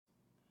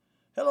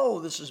Hello,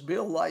 this is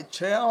Bill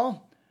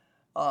Lytell,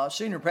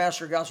 Senior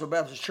Pastor of Gospel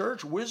Baptist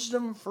Church,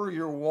 Wisdom for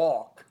Your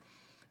Walk.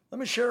 Let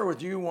me share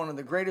with you one of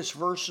the greatest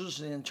verses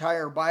in the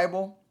entire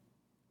Bible,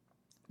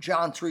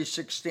 John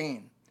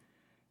 3:16.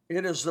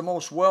 It is the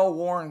most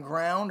well-worn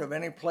ground of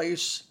any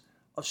place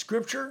of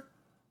Scripture.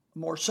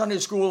 More Sunday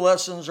school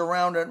lessons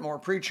around it, more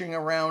preaching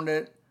around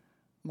it,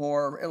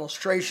 more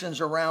illustrations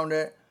around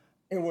it.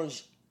 It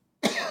was,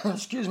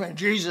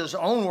 Jesus'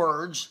 own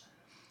words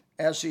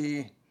as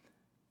he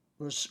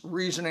was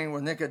reasoning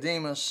with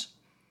Nicodemus,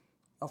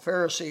 a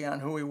Pharisee,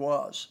 on who he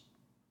was.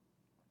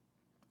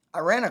 I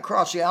ran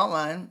across the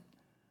outline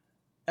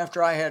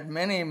after I had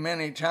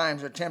many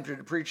times attempted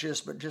to preach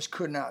this, but just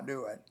could not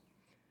do it.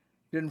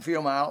 Didn't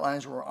feel my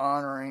outlines were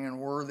honoring and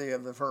worthy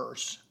of the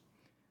verse.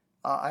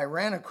 I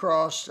ran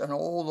across an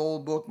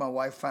old book my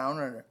wife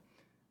found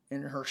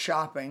in her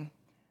shopping,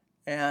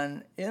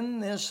 and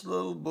in this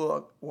little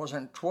book was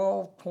a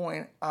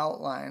 12-point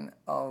outline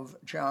of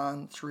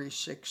John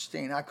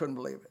 3:16. I couldn't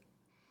believe it.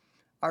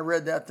 I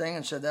read that thing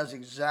and said, that's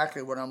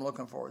exactly what I'm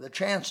looking for. The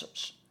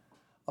chances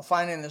of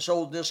finding this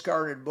old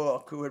discarded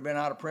book, who had been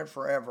out of print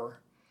forever,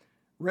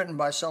 written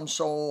by some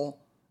soul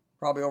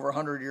probably over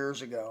 100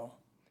 years ago,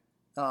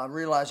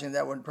 realizing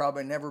that would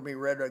probably never be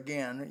read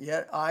again.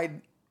 Yet I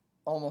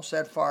almost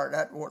that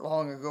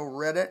long ago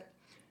read it.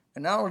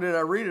 And not only did I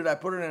read it, I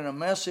put it in a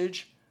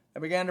message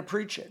and began to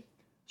preach it.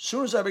 As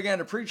soon as I began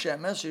to preach that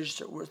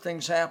message,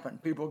 things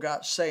happened. People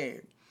got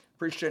saved.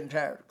 Preached it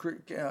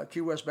in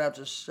Key West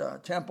Baptist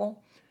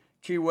Temple.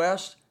 Key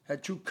West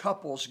had two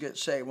couples get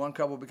saved. One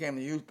couple became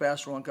the youth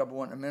pastor, one couple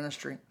went to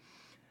ministry.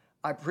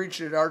 I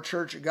preached at our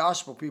church at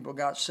Gospel. People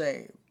got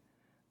saved.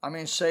 I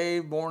mean,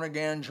 saved, born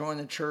again, joined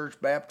the church,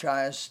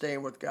 baptized, stay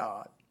with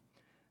God.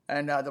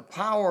 And the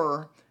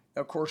power,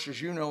 of course,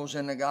 as you know, is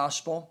in the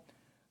gospel.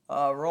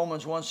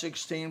 Romans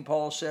 1:16,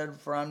 Paul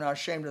said, "For I'm not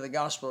ashamed of the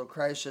gospel of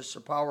Christ. It's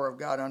the power of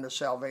God unto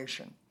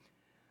salvation,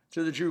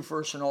 to the Jew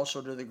first and also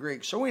to the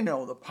Greek." So we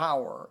know the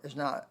power is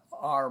not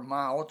our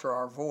mouth or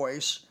our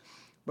voice,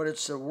 but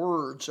it's the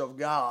words of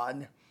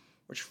God,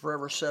 which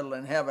forever settled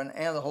in heaven,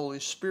 and the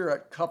Holy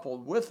Spirit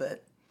coupled with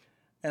it.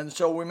 And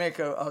so we make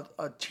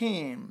a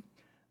team,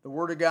 the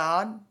Word of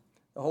God,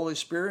 the Holy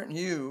Spirit, and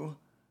you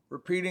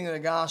repeating the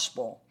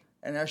gospel.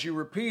 And as you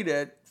repeat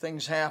it,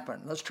 things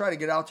happen. Let's try to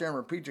get out there and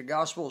repeat the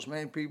gospel as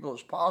many people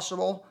as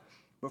possible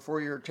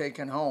before you're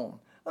taken home.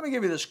 Let me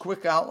give you this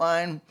quick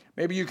outline.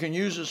 Maybe you can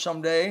use it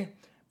someday.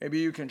 Maybe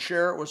you can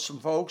share it with some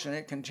folks and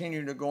it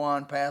continue to go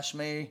on past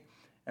me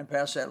and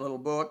past that little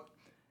book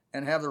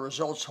and have the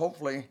results,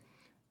 hopefully,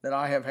 that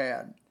I have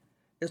had.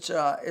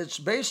 It's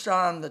based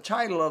on the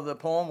title of the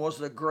poem was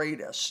The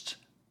Greatest.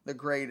 The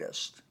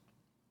Greatest.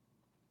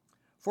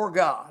 For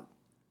God,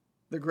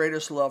 the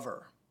greatest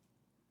lover.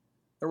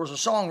 There was a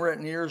song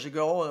written years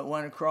ago that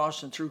went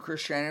across and through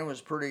Christianity,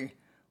 was pretty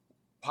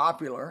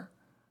popular.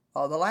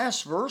 The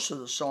last verse of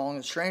the song,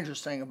 the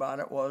strangest thing about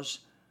it was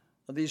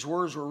these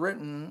words were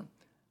written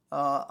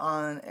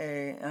on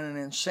an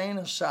insane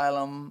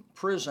asylum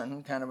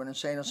prison, kind of an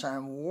insane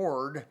asylum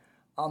ward,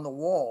 on the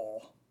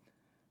wall.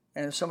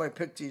 And if somebody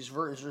picked these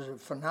verses,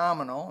 it's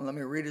phenomenal. And let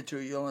me read it to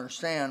you, you'll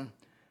understand.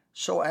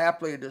 So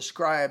aptly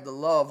describe the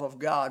love of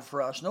God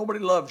for us. Nobody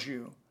loves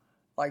you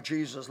like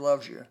Jesus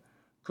loves you.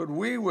 Could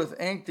we with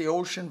ink the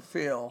ocean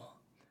fill,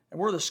 and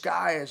were the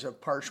skies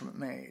of parchment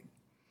made,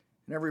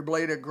 and every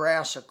blade of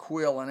grass a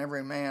quill, and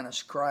every man a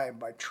scribe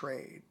by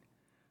trade,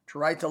 to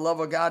write the love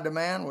of God to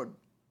man would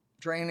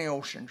drain the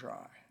ocean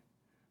dry,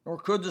 nor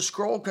could the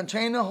scroll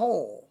contain the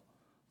whole,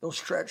 though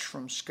stretched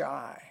from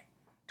sky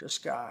to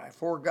sky.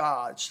 For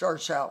God,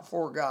 starts out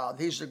for God.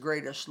 He's the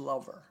greatest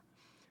lover.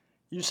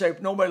 You say,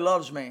 nobody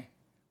loves me.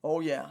 Oh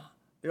yeah.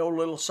 The old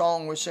little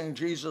song we sing,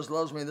 Jesus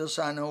loves me, this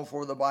I know,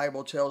 for the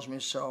Bible tells me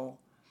so.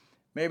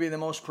 Maybe the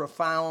most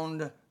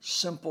profound,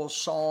 simple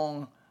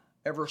song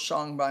ever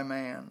sung by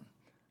man.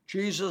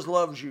 Jesus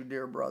loves you,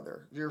 dear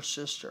brother, dear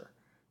sister.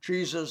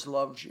 Jesus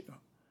loves you.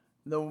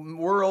 The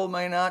world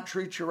may not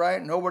treat you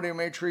right. Nobody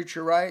may treat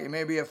you right. You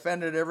may be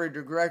offended every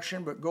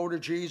direction, but go to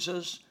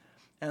Jesus,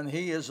 and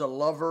he is a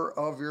lover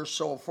of your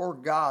soul. For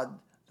God,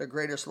 the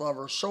greatest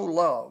lover, so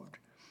loved,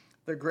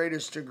 the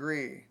greatest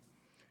degree.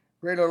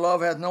 Greater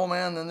love hath no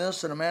man than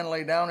this, that a man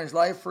lay down his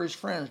life for his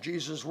friends.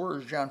 Jesus'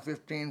 words, John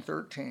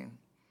 15:13.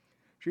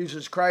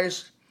 Jesus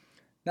Christ,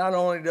 not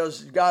only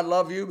does God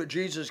love you, but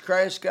Jesus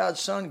Christ,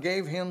 God's Son,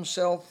 gave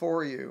himself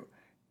for you.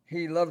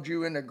 He loved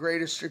you in the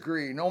greatest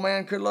degree. No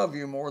man could love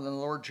you more than the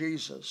Lord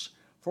Jesus.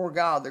 For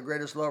God, the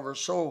greatest lover,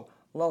 so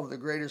loved the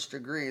greatest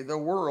degree. The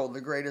world,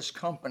 the greatest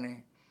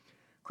company.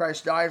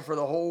 Christ died for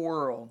the whole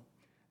world.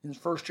 In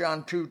 1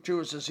 John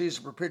 2:2, it says he's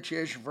a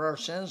propitiation for our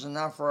sins, and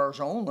not for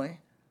ours only,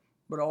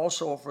 but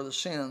also for the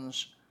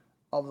sins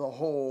of the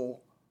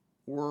whole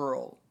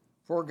world.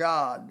 For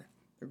God,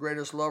 the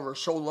greatest lover,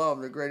 so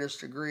loved the greatest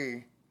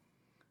degree.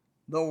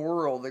 The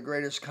world, the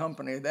greatest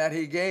company that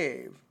he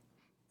gave.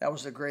 That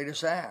was the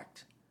greatest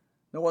act.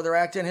 No other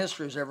act in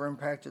history has ever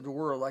impacted the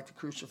world like the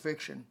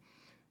crucifixion.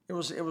 It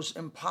was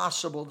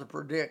impossible to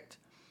predict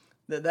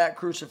that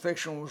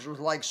crucifixion was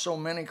like so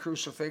many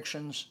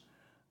crucifixions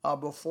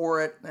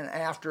before it and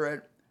after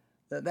it,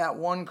 that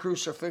one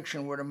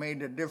crucifixion would have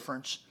made a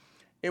difference.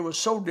 It was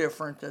so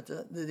different that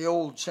the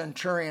old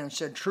centurion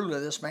said, truly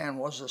this man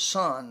was the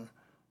Son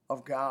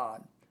of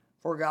God.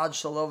 For God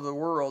so loved the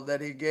world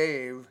that he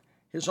gave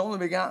his only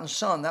begotten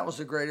Son. That was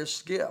the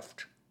greatest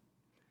gift.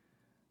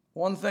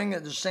 One thing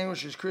that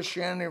distinguishes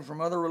Christianity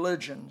from other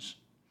religions,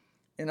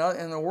 in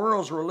the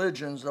world's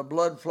religions, the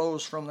blood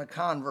flows from the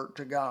convert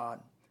to God.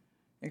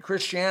 In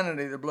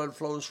Christianity, the blood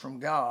flows from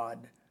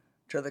God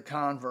to the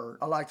convert.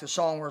 I like the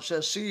song where it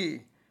says,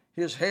 see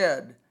his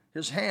head,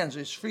 his hands,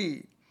 his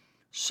feet,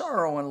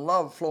 sorrow and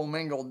love flow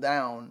mingled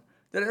down,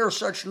 that ere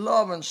such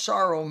love and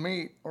sorrow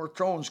meet, or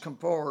thrones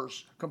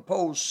compose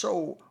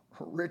so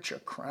rich a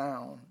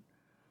crown.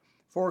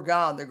 For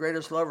God, the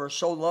greatest lover,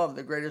 so loved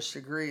the greatest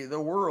degree,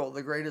 the world,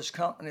 the greatest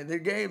company, that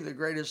gave the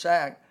greatest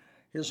act,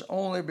 his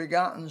only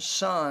begotten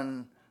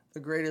Son, the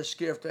greatest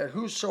gift, that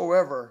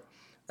whosoever,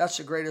 that's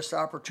the greatest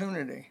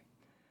opportunity.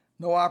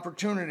 No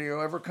opportunity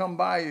will ever come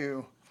by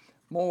you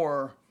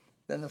more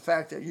than the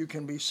fact that you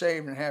can be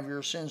saved and have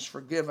your sins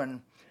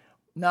forgiven,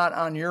 not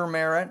on your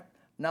merit,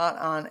 not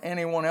on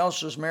anyone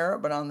else's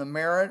merit, but on the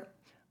merit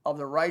of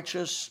the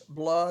righteous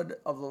blood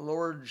of the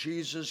Lord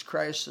Jesus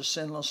Christ, the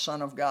sinless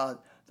Son of God,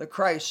 the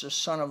Christ, the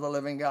Son of the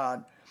living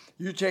God.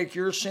 You take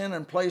your sin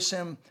and place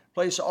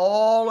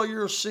all of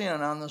your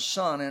sin on the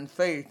Son in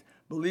faith,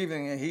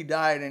 believing that he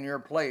died in your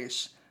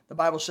place. The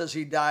Bible says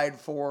he died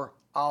for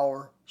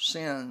our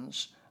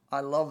sins. I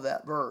love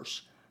that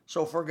verse.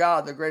 So for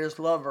God, the greatest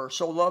lover,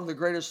 so loved the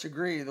greatest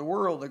degree, the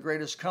world, the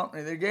greatest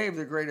company, that gave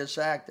the greatest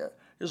act,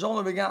 his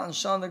only begotten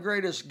Son, the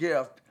greatest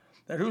gift,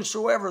 that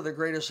whosoever, the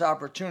greatest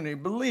opportunity,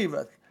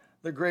 believeth,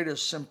 the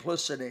greatest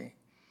simplicity.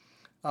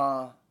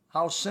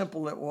 How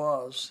simple it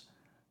was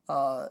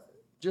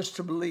just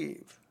to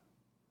believe.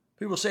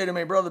 People say to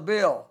me, Brother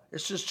Bill,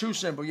 it's just too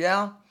simple.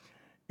 Yeah,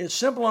 it's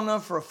simple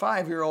enough for a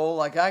 5-year-old,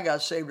 like I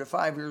got saved at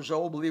 5 years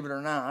old, believe it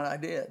or not, I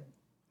did.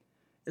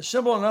 It's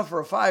simple enough for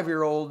a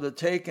 5-year-old to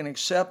take and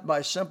accept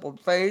by simple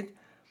faith,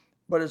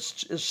 but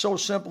it's so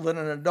simple that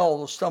an adult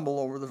will stumble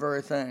over the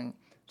very thing.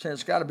 So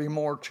it's got to be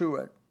more to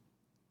it.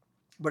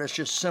 But it's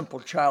just simple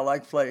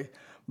childlike faith.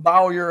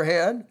 Bow your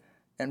head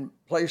and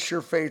place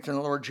your faith in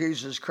the Lord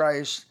Jesus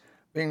Christ,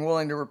 being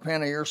willing to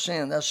repent of your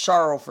sin. That's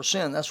sorrow for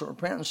sin. That's what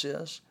repentance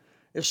is.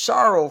 It's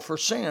sorrow for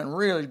sin,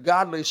 really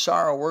godly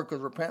sorrow, work with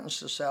repentance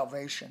to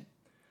salvation.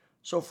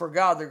 So for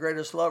God, the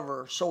greatest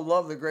lover, so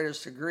loved the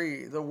greatest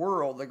degree, the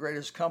world, the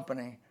greatest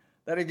company,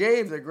 that he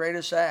gave the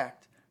greatest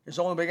act, his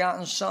only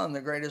begotten Son, the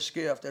greatest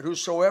gift, that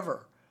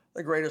whosoever,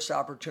 the greatest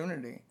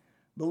opportunity,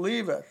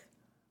 believeth,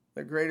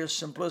 the greatest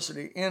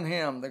simplicity, in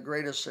him, the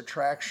greatest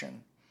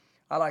attraction.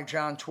 I like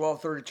John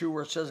 12:32,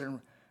 where it says, and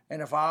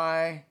if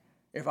I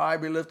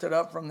be lifted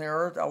up from the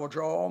earth, I will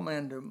draw all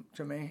men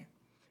to me.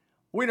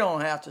 We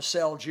don't have to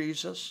sell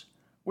Jesus.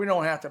 We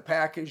don't have to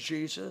package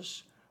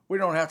Jesus. We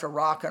don't have to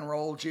rock and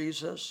roll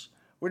Jesus.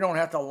 We don't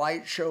have to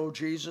light show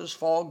Jesus,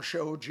 fog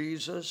show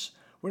Jesus.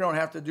 We don't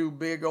have to do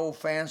big old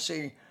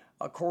fancy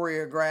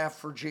choreograph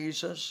for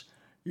Jesus.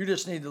 You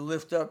just need to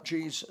lift up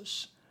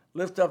Jesus.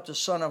 Lift up the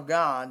Son of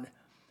God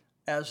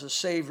as the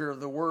Savior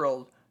of the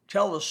world.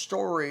 Tell the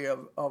story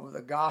of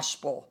the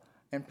gospel,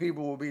 and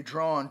people will be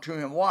drawn to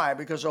him. Why?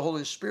 Because the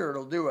Holy Spirit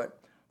will do it.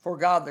 For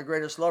God, the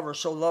greatest lover,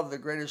 so loved the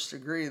greatest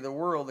degree, the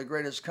world, the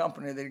greatest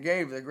company, that he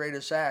gave the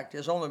greatest act,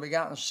 his only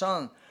begotten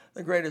Son,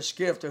 the greatest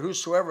gift, to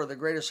whosoever, the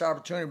greatest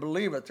opportunity,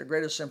 believeth, the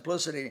greatest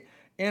simplicity,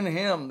 in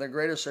him, the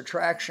greatest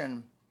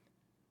attraction,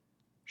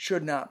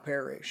 should not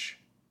perish,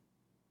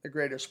 the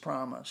greatest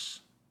promise.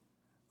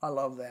 I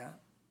love that.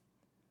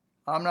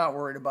 I'm not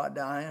worried about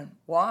dying.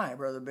 Why,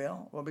 Brother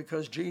Bill? Well,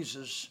 because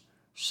Jesus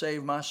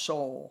saved my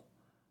soul,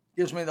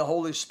 gives me the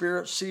Holy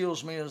Spirit,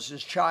 seals me as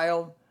his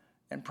child,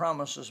 and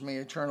promises me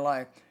eternal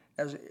life.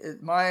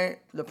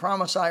 The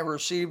promise I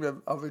received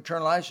of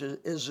eternal life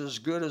is as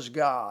good as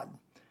God.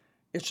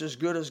 It's as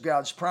good as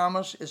God's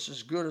promise. It's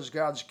as good as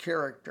God's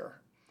character.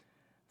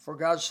 For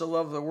God so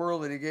loved the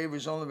world that he gave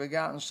his only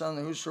begotten Son,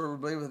 that whosoever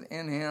believeth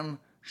in him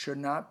should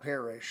not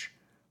perish.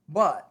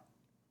 But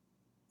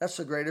that's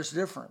the greatest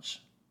difference.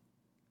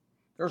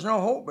 There's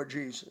no hope but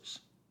Jesus.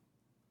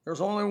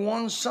 There's only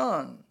one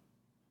Son.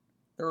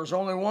 There is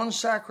only one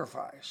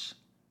sacrifice.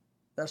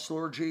 That's the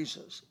Lord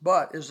Jesus.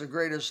 But is the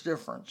greatest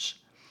difference.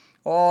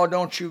 Oh,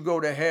 don't you go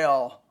to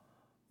hell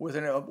with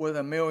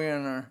a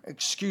million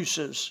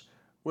excuses,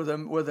 with a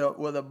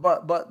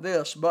but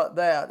this, but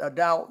that, a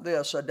doubt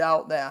this, a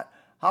doubt that.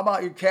 How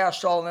about you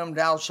cast all them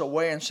doubts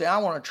away and say, I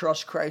want to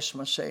trust Christ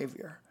my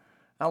Savior.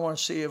 I want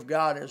to see if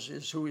God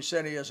is who he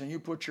said he is, and you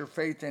put your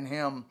faith in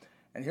him,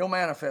 and he'll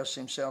manifest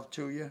himself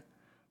to you.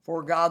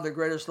 For God, the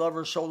greatest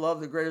lover, so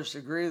loved the greatest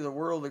degree, the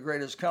world, the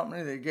greatest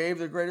company, that he gave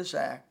the greatest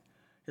act.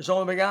 His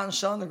only begotten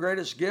Son, the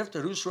greatest gift,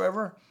 that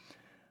whosoever,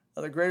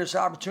 the greatest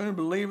opportunity,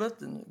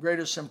 believeth, and the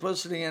greatest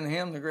simplicity in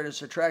him, the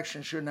greatest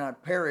attraction, should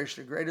not perish,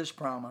 the greatest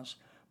promise,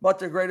 but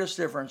the greatest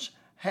difference,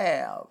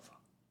 have.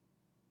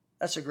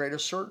 That's the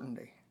greatest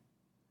certainty.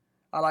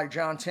 I like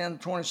John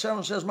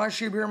 10:27 says, my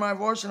sheep hear my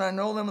voice, and I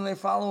know them, and they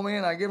follow me,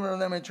 and I give unto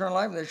them eternal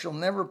life. They shall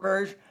never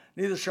perish,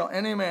 neither shall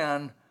any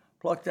man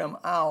pluck them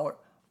out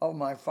of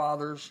my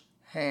Father's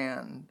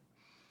hand.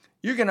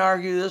 You can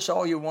argue this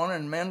all you want,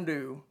 and men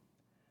do.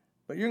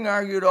 But you can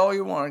argue it all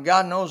you want.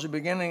 God knows the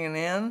beginning and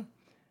end.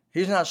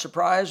 He's not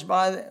surprised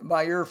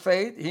by your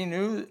faith. He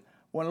knew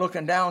when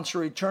looking down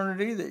through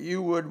eternity that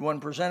you would, when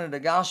presented the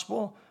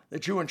gospel,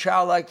 that you in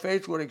childlike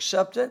faith would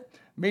accept it,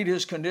 meet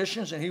his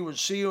conditions, and he would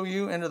seal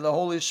you into the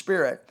Holy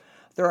Spirit.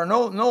 There are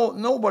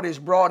nobody's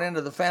brought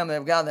into the family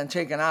of God then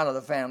taken out of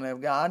the family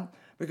of God,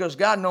 because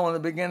God, knowing the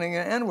beginning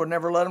and end, would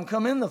never let them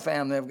come in the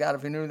family of God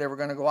if he knew they were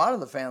going to go out of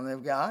the family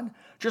of God.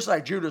 Just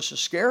like Judas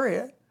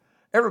Iscariot.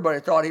 Everybody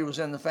thought he was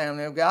in the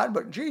family of God,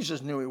 but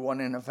Jesus knew he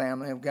wasn't in the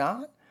family of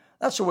God.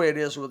 That's the way it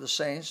is with the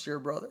saints, dear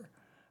brother.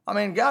 I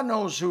mean, God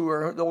knows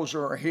those who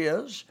are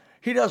his.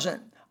 He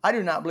doesn't, I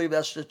do not believe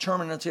that's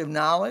determinative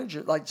knowledge,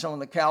 like some of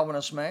the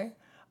Calvinists may.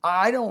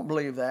 I don't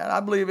believe that. I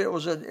believe it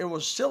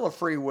was still a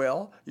free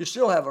will. You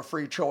still have a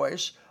free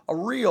choice, a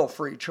real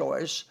free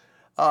choice,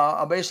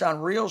 based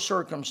on real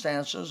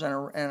circumstances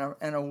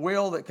and a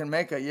will that can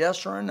make a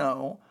yes or a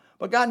no.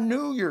 But God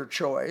knew your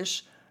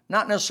choice,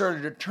 not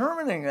necessarily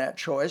determining that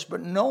choice,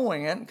 but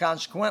knowing it, and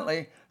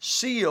consequently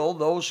sealed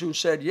those who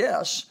said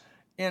yes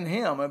in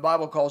him. The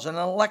Bible calls it an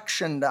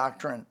election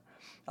doctrine.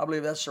 I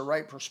believe that's the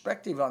right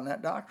perspective on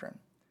that doctrine.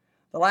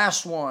 The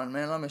last one,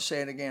 man, let me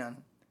say it again.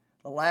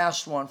 The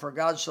last one, for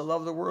God so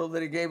loved the world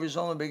that he gave his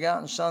only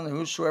begotten Son, that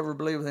whosoever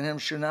believeth in him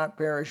should not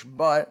perish,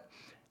 but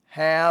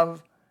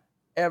have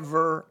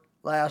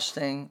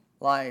everlasting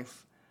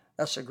life.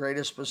 That's the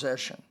greatest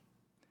possession.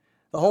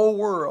 The whole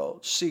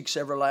world seeks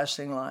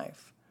everlasting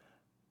life.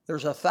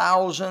 There's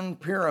 1,000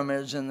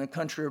 pyramids in the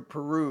country of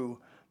Peru,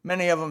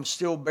 many of them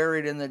still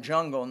buried in the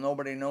jungle.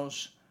 Nobody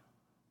knows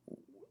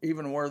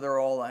even where they're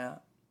all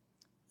at.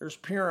 There's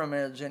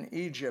pyramids in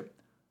Egypt.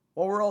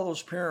 What were all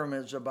those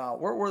pyramids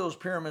about? What were those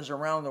pyramids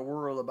around the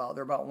world about?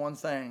 They're about one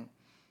thing: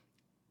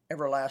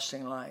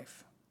 everlasting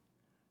life.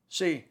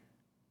 See,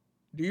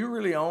 do you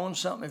really own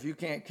something if you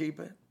can't keep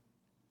it?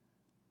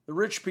 The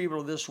rich people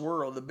of this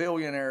world, the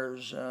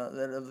billionaires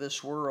of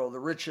this world, the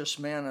richest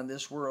men of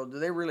this world, do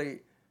they really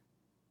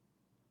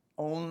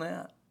own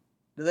that?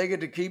 Do they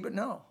get to keep it?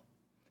 No.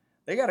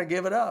 They got to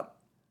give it up.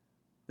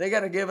 They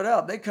got to give it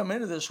up. They come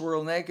into this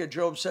world naked.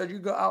 Job said, you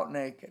go out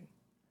naked.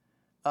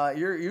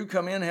 You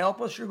come in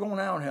helpless, you're going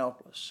out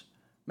helpless.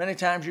 Many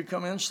times you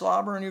come in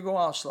slobbering, you go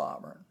out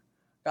slobbering.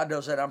 God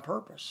does that on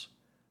purpose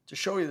to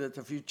show you that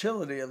the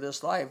futility of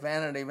this life,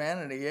 vanity,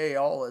 vanity, yea,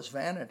 all is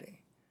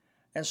vanity.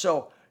 And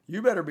so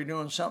you better be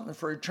doing something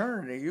for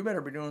eternity. You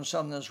better be doing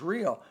something that's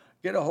real.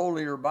 Get a hold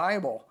of your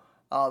Bible,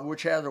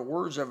 which has the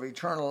words of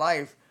eternal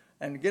life,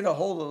 and get a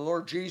hold of the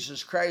Lord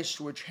Jesus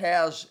Christ, which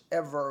has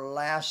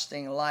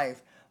everlasting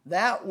life.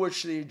 That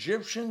which the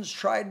Egyptians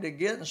tried to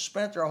get and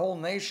spent their whole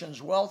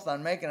nation's wealth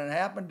on making it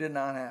happen did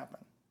not happen.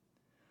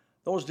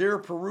 Those dear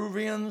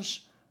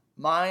Peruvians,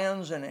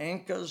 Mayans, and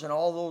Incas, and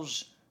all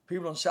those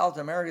people in South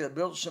America that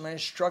built so many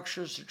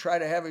structures to try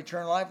to have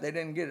eternal life, they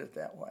didn't get it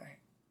that way.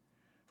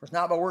 For it's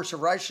not by works of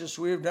righteousness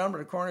we have done,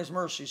 but according to his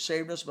mercy,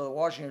 saved us by the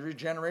washing of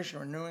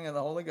regeneration and renewing of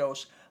the Holy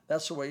Ghost.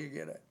 That's the way you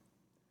get it.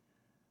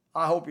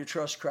 I hope you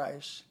trust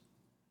Christ.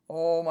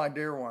 Oh, my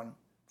dear one.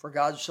 For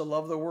God so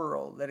loved the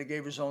world that he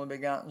gave his only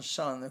begotten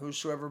Son, that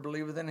whosoever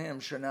believeth in him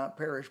should not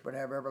perish but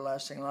have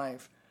everlasting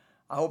life.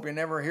 I hope you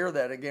never hear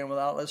that again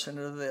without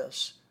listening to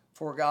this.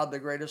 For God the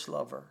greatest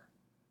lover,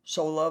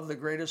 so loved the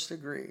greatest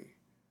degree,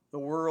 the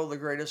world the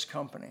greatest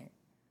company,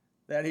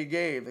 that he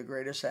gave the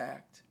greatest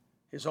act,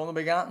 his only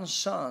begotten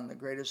Son the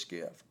greatest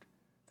gift,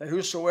 that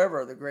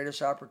whosoever the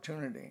greatest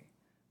opportunity,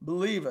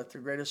 believeth the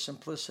greatest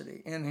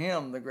simplicity, in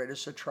him the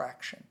greatest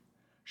attraction,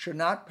 should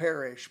not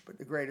perish but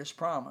the greatest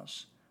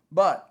promise,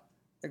 but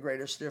the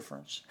greatest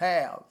difference,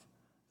 have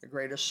the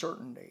greatest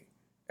certainty,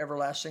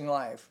 everlasting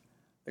life,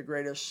 the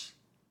greatest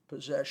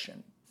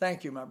possession.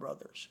 Thank you, my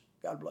brothers.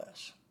 God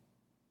bless.